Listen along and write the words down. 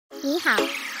你好，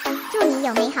祝你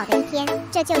有美好的一天。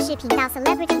这就是频道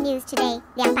Celebrity News Today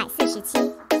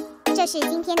 247。这是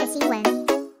今天的新闻。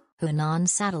Hunan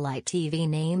Satellite TV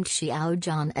named Xiao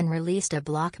Zhan and released a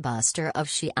blockbuster of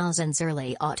Xiao Zhan's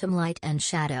early Autumn Light and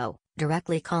Shadow,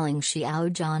 directly calling Xiao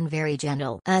Zhan very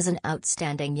gentle. As an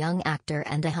outstanding young actor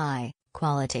and a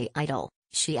high-quality idol,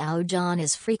 Xiao Zhan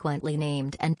is frequently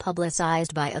named and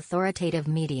publicized by authoritative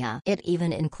media. It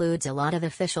even includes a lot of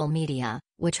official media,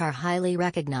 which are highly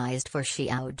recognized for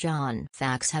Xiao Zhan.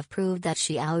 Facts have proved that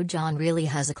Xiao Zhan really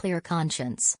has a clear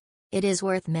conscience. It is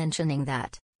worth mentioning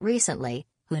that, recently,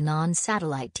 Hunan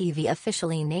Satellite TV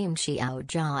officially named Xiao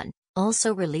Zhan,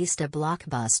 also released a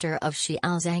blockbuster of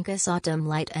Xiao Zhan's Autumn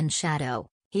Light and Shadow.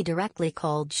 He directly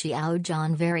called Xiao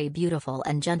Zhan very beautiful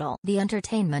and gentle. The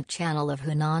entertainment channel of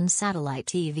Hunan Satellite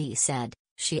TV said,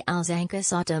 Xiao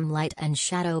Zhan's Autumn Light and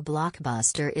Shadow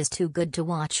blockbuster is too good to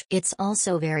watch. It's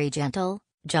also very gentle,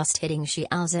 just hitting Xiao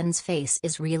Zhan's face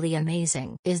is really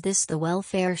amazing. Is this the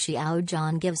welfare Xiao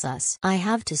Zhan gives us? I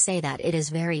have to say that it is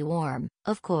very warm.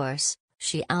 Of course,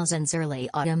 Xiao Zhan's early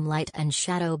Autumn Light and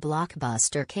Shadow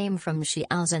blockbuster came from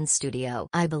Xiao Zhan's studio.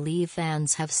 I believe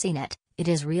fans have seen it. It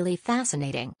is really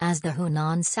fascinating. As the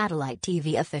Hunan Satellite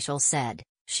TV official said,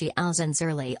 Xiao Zhan's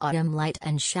early Autumn Light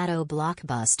and Shadow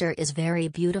blockbuster is very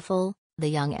beautiful. The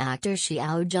young actor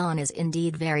Xiao Zhan is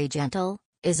indeed very gentle,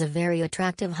 is a very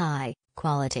attractive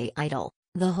high-quality idol.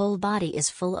 The whole body is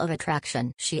full of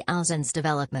attraction. Xiao Zhan's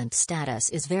development status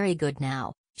is very good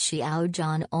now. Xiao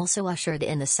Zhan also ushered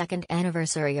in the 2nd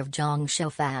anniversary of Zhang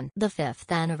Shoufan. The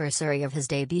 5th anniversary of his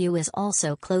debut is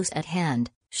also close at hand.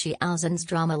 Xiao Zhan's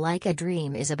drama Like a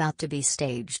Dream is about to be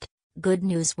staged. Good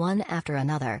news one after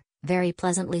another, very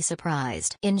pleasantly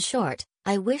surprised. In short,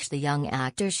 I wish the young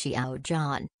actor Xiao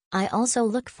Zhan. I also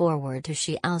look forward to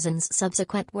Xiao Zhan's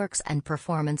subsequent works and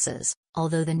performances.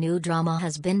 Although the new drama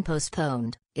has been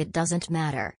postponed, it doesn't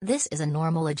matter. This is a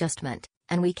normal adjustment,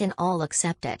 and we can all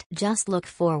accept it. Just look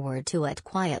forward to it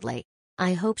quietly.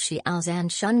 I hope Xiao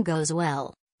Zhan goes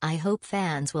well. I hope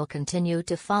fans will continue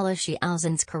to follow Xiao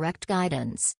Zhan's correct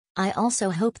guidance. I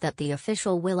also hope that the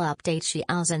official will update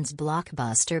Xiao Zhan's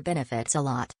blockbuster benefits a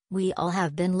lot. We all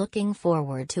have been looking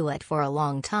forward to it for a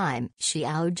long time.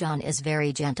 Xiao Zhan is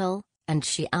very gentle, and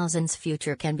Xiao Zhan's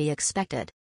future can be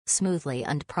expected smoothly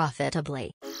and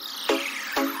profitably.